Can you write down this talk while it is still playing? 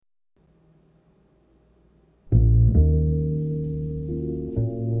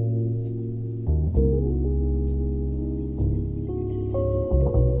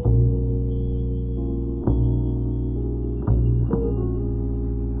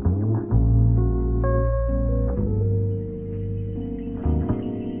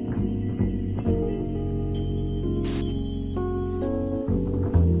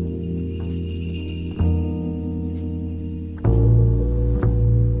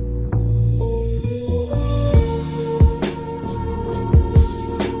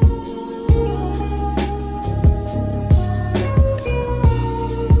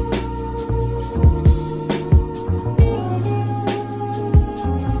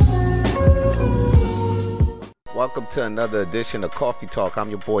Welcome to another edition of Coffee Talk. I'm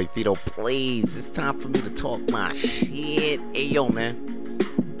your boy Vito. Please, it's time for me to talk my shit. Hey, yo, man.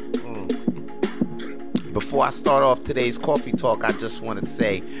 Before I start off today's Coffee Talk, I just want to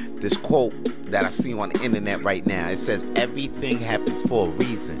say this quote that I see on the internet right now. It says, everything happens for a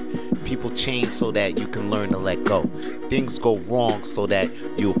reason. People change so that you can learn to let go. Things go wrong so that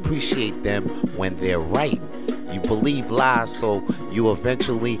you appreciate them when they're right. You believe lies so you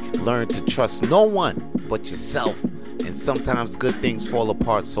eventually learn to trust no one but yourself. And sometimes good things fall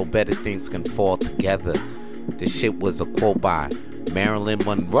apart so better things can fall together. This shit was a quote by Marilyn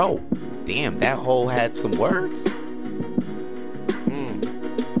Monroe. Damn, that hoe had some words.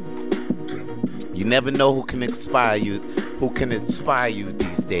 You never know who can inspire you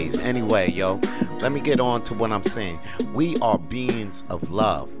these days. Anyway, yo, let me get on to what I'm saying. We are beings of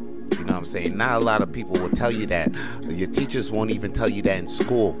love. You know what I'm saying? Not a lot of people will tell you that. Your teachers won't even tell you that in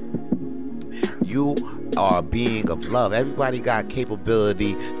school. You are a being of love. Everybody got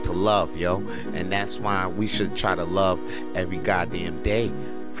capability to love, yo. And that's why we should try to love every goddamn day.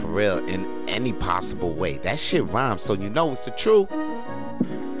 For real, in any possible way. That shit rhymes, so you know it's the truth.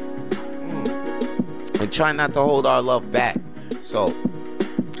 And try not to hold our love back. So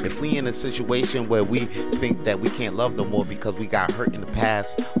if we in a situation where we think that we can't love no more because we got hurt in the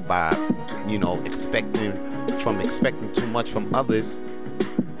past by, expecting too much from others,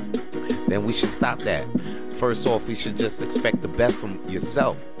 then we should stop that. First off, we should just expect the best from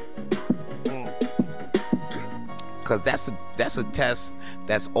yourself. Because that's a test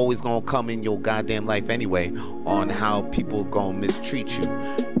that's always gonna come in your goddamn life anyway, on how people gonna mistreat you.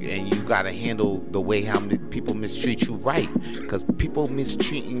 And you gotta handle the way how people mistreat you right. Because people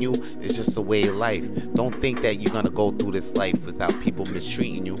mistreating you is just a way of life. Don't think that you're gonna go through this life without people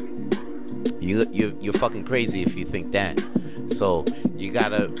mistreating you. You're fucking crazy if you think that. So you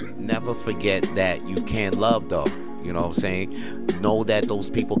gotta never forget that you can love though. You know what I'm saying? Know that those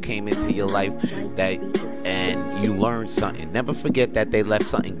people came into your life and you learned something. Never forget that they left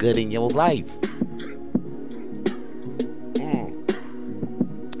something good in your life.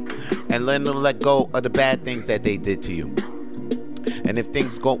 And learn to let go of the bad things that they did to you. And if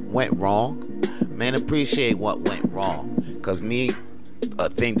things went wrong, man, appreciate what went wrong. Because a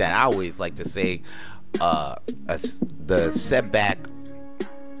thing that I always like to say, the setback,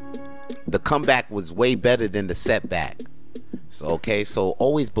 the comeback was way better than the setback. So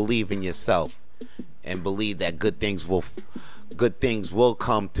always believe in yourself and believe that good things will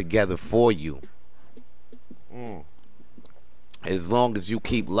come together for you. As long as you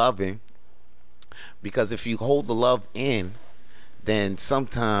keep loving. Because if you hold the love in, then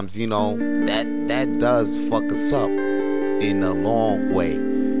sometimes, that does fuck us up in a long way.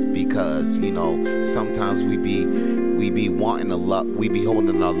 Because, sometimes we be wanting to love, we be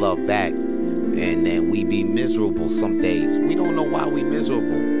holding our love back, and then we be miserable some days. We don't know why we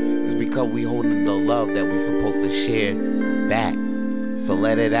miserable. It's because we holding the love that we supposed to share back. So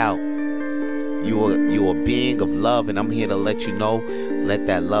let it out. You are a being of love, and I'm here to let you know, let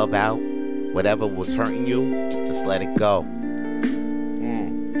that love out. Whatever was hurting you, just let it go.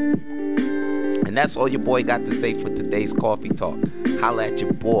 And that's all your boy got to say for today's Coffee Talk. Holla at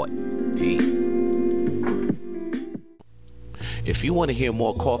your boy. Peace. If you want to hear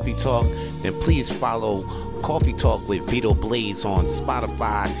more Coffee Talk, then please follow Coffee Talk with Vito Blaze on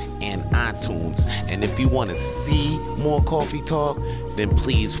Spotify and iTunes. And if you want to see more Coffee Talk, then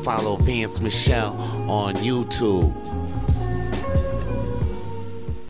please follow Vance Michelle on YouTube.